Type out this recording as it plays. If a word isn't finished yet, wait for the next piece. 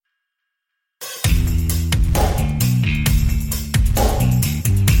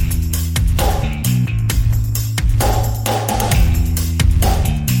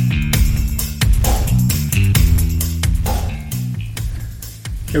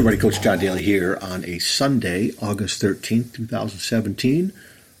Everybody, Coach John Daly here on a Sunday, August 13th, 2017.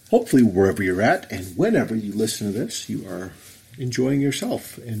 Hopefully, wherever you're at and whenever you listen to this, you are enjoying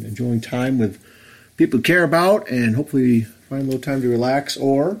yourself and enjoying time with people you care about, and hopefully find a little time to relax.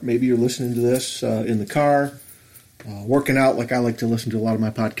 Or maybe you're listening to this in the car, working out like I like to listen to a lot of my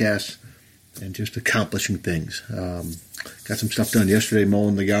podcasts, and just accomplishing things. Got some stuff done yesterday,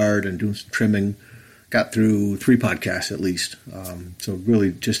 mowing the yard and doing some trimming. Got through 3 podcasts at least. So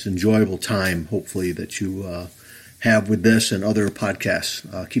really just enjoyable time, hopefully, that you have with this and other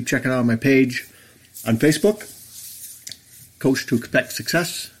podcasts. Keep checking out my page on Facebook, Coach to Expect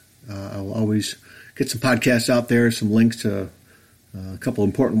Success. I'll always get some podcasts out there, some links to a couple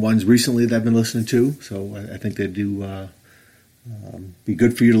important ones recently that I've been listening to. So I think they do be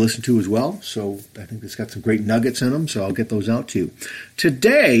good for you to listen to as well. So I think it's got some great nuggets in them, so I'll get those out to you.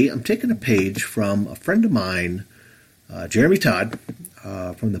 Today, I'm taking a page from a friend of mine, Jeremy Todd,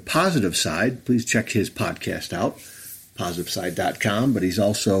 from The Positive Side. Please check his podcast out, positiveside.com, but he's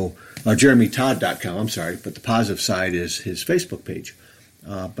also, jeremytodd.com, I'm sorry, but The Positive Side is his Facebook page.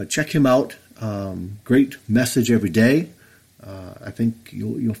 But check him out. Great message every day. I think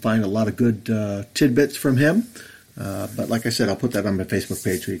you'll find a lot of good tidbits from him. But like I said, I'll put that on my Facebook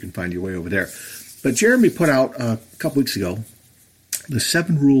page so you can find your way over there. But Jeremy put out a couple weeks ago the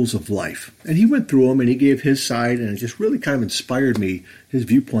 7 Rules of Life. And he went through them and he gave his side, and it just really kind of inspired me. His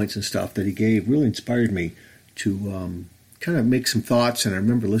viewpoints and stuff that he gave really inspired me to kind of make some thoughts. And I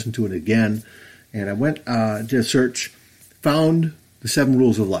remember listening to it again. And I went, did a search, found the 7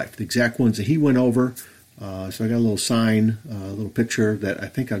 Rules of Life, the exact ones that he went over. So I got a little sign, a little picture that I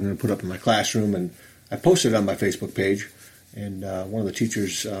think I'm going to put up in my classroom, and I posted it on my Facebook page. And one of the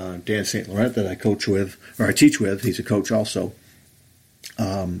teachers, Dan St. Laurent, that I teach with, he's a coach also.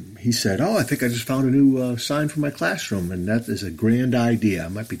 He said, I think I just found a new sign for my classroom, and that is a grand idea. I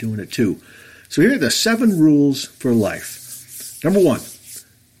might be doing it too. So here are the 7 rules for life. Number 1,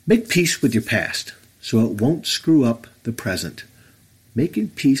 make peace with your past so it won't screw up the present. Making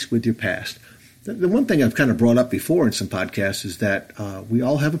peace with your past. The one thing I've kind of brought up before in some podcasts is that we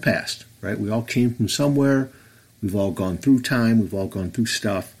all have a past, right? We all came from somewhere. We've all gone through time. We've all gone through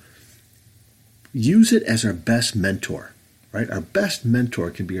stuff. Use it as our best mentor, right? Our best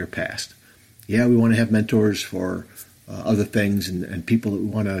mentor can be our past. Yeah, we want to have mentors for other things and people that we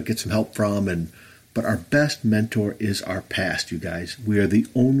want to get some help from, but our best mentor is our past, you guys. We are the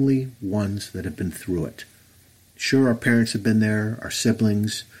only ones that have been through it. Sure, our parents have been there, our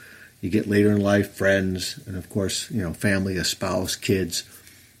siblings. You get later in life, friends, and of course, family, a spouse, kids.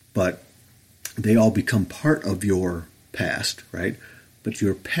 But they all become part of your past, right? But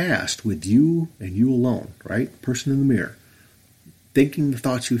your past with you and you alone, right? Person in the mirror. Thinking the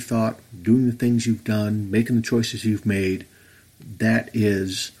thoughts you've thought, doing the things you've done, making the choices you've made, that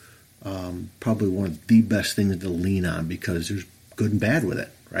is probably one of the best things to lean on, because there's good and bad with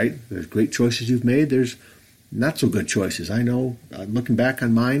it, right? There's great choices you've made. There's not so good choices. I know, looking back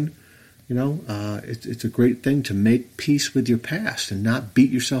on mine, it's a great thing to make peace with your past and not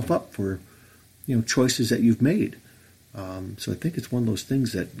beat yourself up for, choices that you've made. So I think it's one of those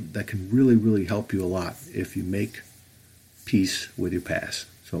things that can really, really help you a lot if you make peace with your past,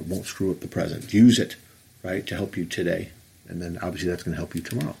 so it won't screw up the present. Use it, right, to help you today. And then obviously that's going to help you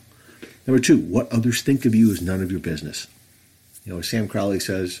tomorrow. Number 2, what others think of you is none of your business. As Sam Crowley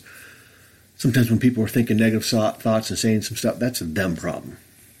says, sometimes when people are thinking negative thoughts and saying some stuff, that's a them problem.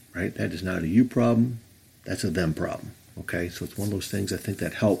 Right? That is not a you problem. That's a them problem. Okay? So it's one of those things I think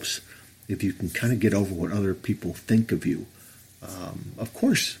that helps if you can kind of get over what other people think of you. Of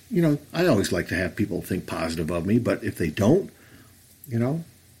course, I always like to have people think positive of me, but if they don't,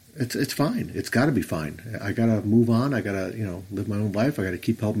 it's fine. It's got to be fine. I got to move on. I got to, live my own life. I got to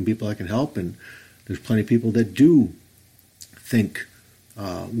keep helping people I can help. And there's plenty of people that do think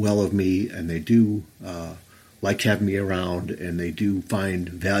well of me, and they do like having me around, and they do find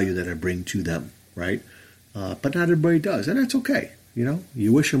value that I bring to them, right? But not everybody does, and that's okay.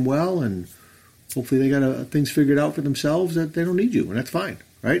 You wish them well, and hopefully they got things figured out for themselves that they don't need you, and that's fine,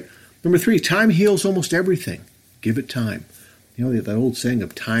 right? Number 3, time heals almost everything. Give it time. That old saying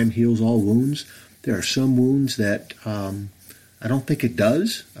of time heals all wounds. There are some wounds that I don't think it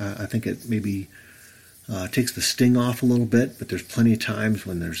does. I think it maybe takes the sting off a little bit, but there's plenty of times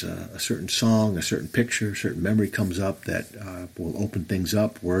when there's a certain song, a certain picture, a certain memory comes up that will open things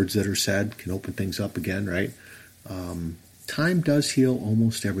up. Words that are said can open things up again, right? Time does heal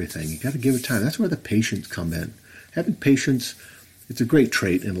almost everything. You got to give it time. That's where the patience come in. Having patience, it's a great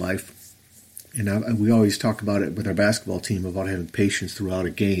trait in life. And we always talk about it with our basketball team about having patience throughout a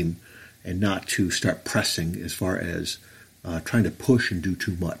game and not to start pressing as far as trying to push and do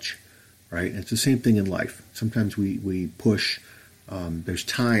too much, right? And it's the same thing in life. Sometimes we push. There's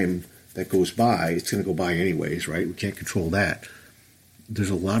time that goes by. It's going to go by anyways, right? We can't control that. There's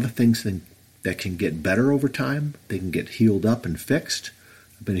a lot of things that can get better over time. They can get healed up and fixed.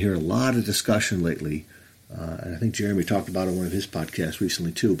 I've been hearing a lot of discussion lately, and I think Jeremy talked about it on one of his podcasts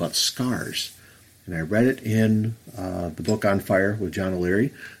recently too, about scars. And I read it in the book On Fire with John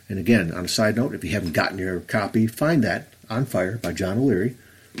O'Leary. And again, on a side note, if you haven't gotten your copy, find that, On Fire by John O'Leary.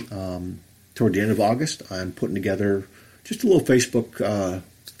 Toward the end of August, I'm putting together just a little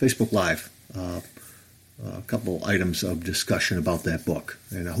Facebook Live, a couple items of discussion about that book.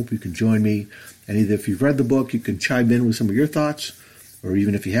 And I hope you can join me. And either if you've read the book, you can chime in with some of your thoughts, or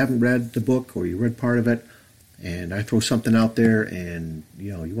even if you haven't read the book or you read part of it, and I throw something out there and,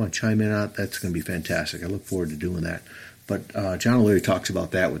 you want to chime in on it, that's going to be fantastic. I look forward to doing that. But John O'Leary talks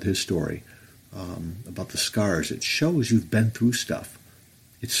about that with his story, about the scars. It shows you've been through stuff.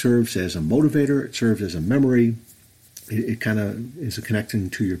 It serves as a motivator. It serves as a memory. It kind of is a connection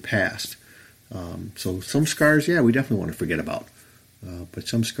to your past. So some scars, we definitely want to forget about. But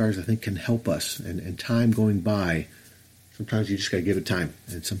some scars, I think, can help us. And time going by, sometimes you just got to give it time.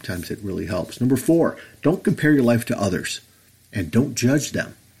 And sometimes it really helps. Number 4, don't compare your life to others. And don't judge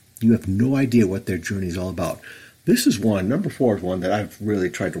them. You have no idea what their journey is all about. This is one, number 4 is one that I've really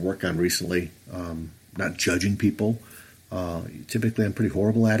tried to work on recently. Not judging people. Typically, I'm pretty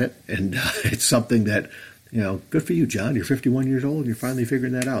horrible at it. And it's something that, good for you, John. You're 51 years old. You're finally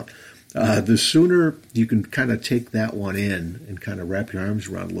figuring that out. The sooner you can kind of take that one in and kind of wrap your arms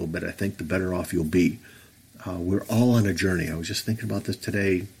around a little bit, I think the better off you'll be. We're all on a journey. I was just thinking about this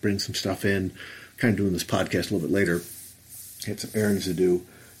today, bringing some stuff in, kind of doing this podcast a little bit later. Had some errands to do,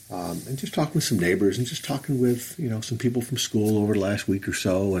 and just talking with some neighbors and just talking with, some people from school over the last week or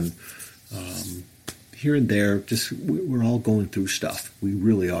so. And here and there, just we're all going through stuff. We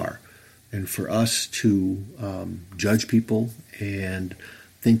really are. And for us to judge people and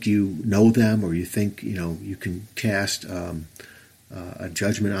think you know them, or you think, you can cast a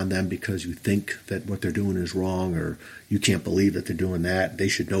judgment on them because you think that what they're doing is wrong, or you can't believe that they're doing that, they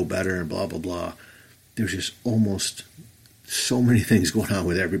should know better, and blah, blah, blah. There's just almost so many things going on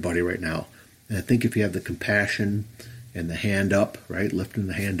with everybody right now. And I think if you have the compassion and the hand up, right, lifting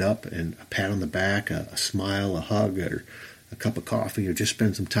the hand up, and a pat on the back, a smile, a hug, or a cup of coffee, or just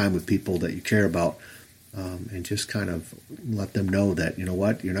spend some time with people that you care about, and just kind of let them know that, you know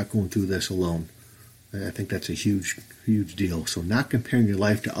what, you're not going through this alone. And I think that's a huge, huge deal. So not comparing your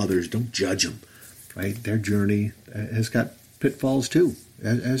life to others. Don't judge them, right? Their journey has got pitfalls too,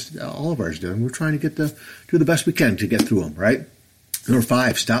 as all of ours do. And we're trying to do the best we can to get through them, right? Number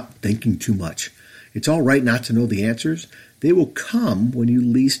 5, stop thinking too much. It's all right not to know the answers. They will come when you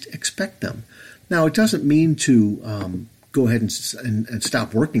least expect them. Now, it doesn't mean to go ahead and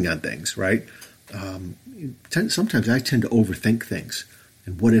stop working on things, right? Sometimes I tend to overthink things.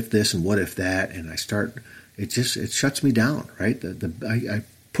 And what if this and what if that? And it shuts me down, right? I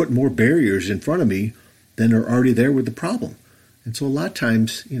put more barriers in front of me than are already there with the problem. And so a lot of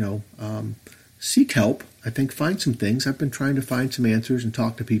times, seek help. I think find some things. I've been trying to find some answers and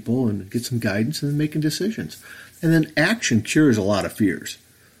talk to people and get some guidance and then making decisions. And then action cures a lot of fears,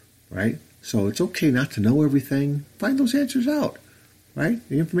 right? So it's okay not to know everything. Find those answers out, right?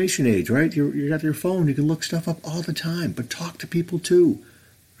 The information age, right? You got your phone. You can look stuff up all the time, but talk to people too,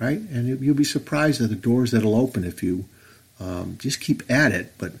 right? And you'll be surprised at the doors that'll open if you just keep at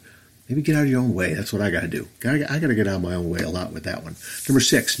it, but maybe get out of your own way. That's what I got to do. I got to get out of my own way a lot with that one. Number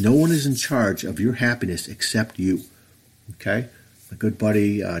 6, no one is in charge of your happiness except you, okay? My good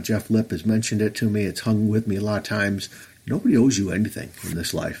buddy Jeff Lipp has mentioned it to me. It's hung with me a lot of times. Nobody owes you anything in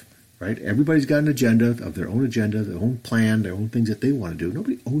this life, right? Everybody's got an agenda, their own plan, their own things that they want to do.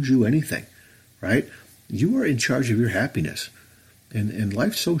 Nobody owes you anything, right? You are in charge of your happiness. And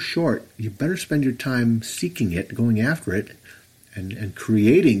life's so short, you better spend your time seeking it, going after it, and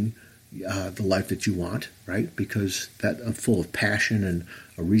creating the life that you want, right? Because that full of passion and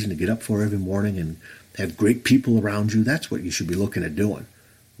a reason to get up for every morning and have great people around you, that's what you should be looking at doing,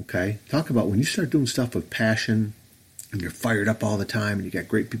 okay? Talk about when you start doing stuff with passion and you're fired up all the time and you got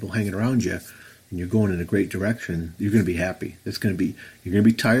great people hanging around you and you're going in a great direction, you're going to be happy. You're going to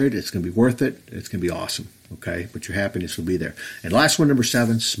be tired. It's going to be worth it. It's going to be awesome, okay? But your happiness will be there. And last one, number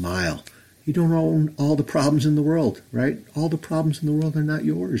 7, smile. You don't own all the problems in the world, right? All the problems in the world are not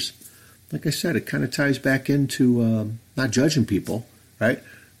yours. Like I said, it kind of ties back into not judging people, right?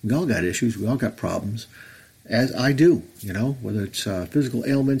 We all got issues. We all got problems, as I do, whether it's physical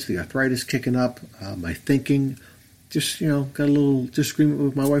ailments, the arthritis kicking up, my thinking. Just, got a little disagreement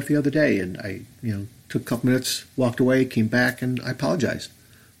with my wife the other day, and I, took a couple minutes, walked away, came back, and I apologized.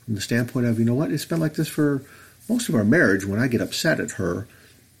 From the standpoint of, you know what, it's been like this for most of our marriage. When I get upset at her,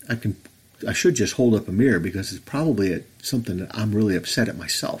 I should just hold up a mirror, because it's probably something that I'm really upset at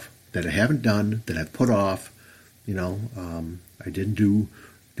myself, that I haven't done, that I've put off. I didn't do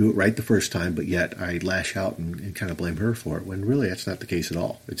it right the first time, but yet I lash out and kind of blame her for it, when really that's not the case at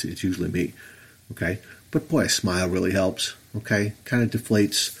all. It's usually me, okay? But boy, a smile really helps, okay? Kind of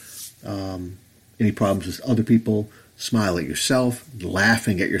deflates any problems with other people. Smile at yourself.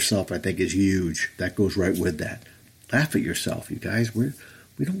 Laughing at yourself, I think, is huge. That goes right with that. Laugh at yourself, you guys. We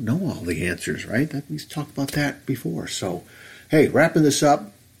don't know all the answers, right? We've talked about that before. So, hey, wrapping this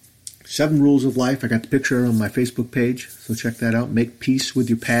up, 7 Rules of Life. I got the picture on my Facebook page, so check that out. Make peace with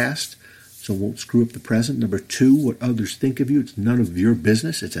your past, so it won't screw up the present. Number 2, what others think of you. It's none of your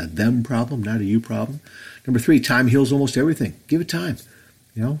business. It's a them problem, not a you problem. Number 3, time heals almost everything. Give it time.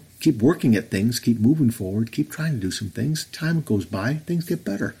 Keep working at things, keep moving forward, keep trying to do some things. Time goes by, things get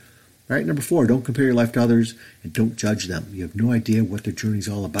better. Right? Number 4, don't compare your life to others, and don't judge them. You have no idea what their journey's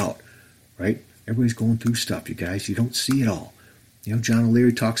all about. Right? Everybody's going through stuff, you guys. You don't see it all. John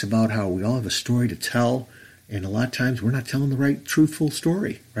O'Leary talks about how we all have a story to tell, and a lot of times we're not telling the right, truthful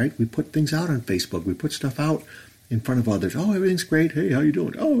story. Right? We put things out on Facebook. We put stuff out in front of others. Oh, everything's great. Hey, how you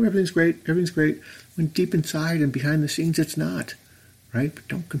doing? Oh, everything's great. Everything's great. When deep inside and behind the scenes, it's not. Right? But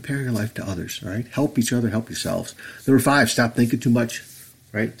don't compare your life to others. All right? Help each other, help yourselves. Number 5, stop thinking too much.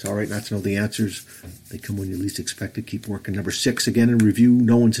 Right? It's all right not to know the answers. They come when you least expect it. Keep working. Number 6, again, in review,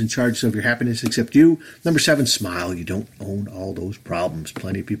 no one's in charge of your happiness except you. Number 7, smile. You don't own all those problems.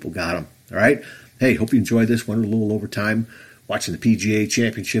 Plenty of people got them. All right? Hey, hope you enjoyed this. Went a little over time. Watching the PGA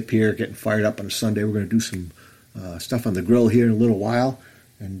Championship here, getting fired up on a Sunday. We're going to do some stuff on the grill here in a little while.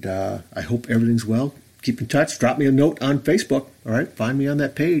 And I hope everything's well. Keep in touch. Drop me a note on Facebook. All right? Find me on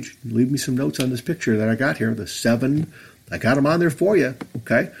that page. Leave me some notes on this picture that I got here. The 7, I got them on there for you.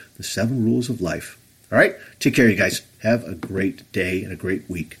 Okay? The 7 Rules of Life. All right? Take care, you guys. Have a great day and a great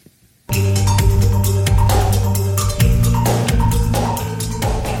week.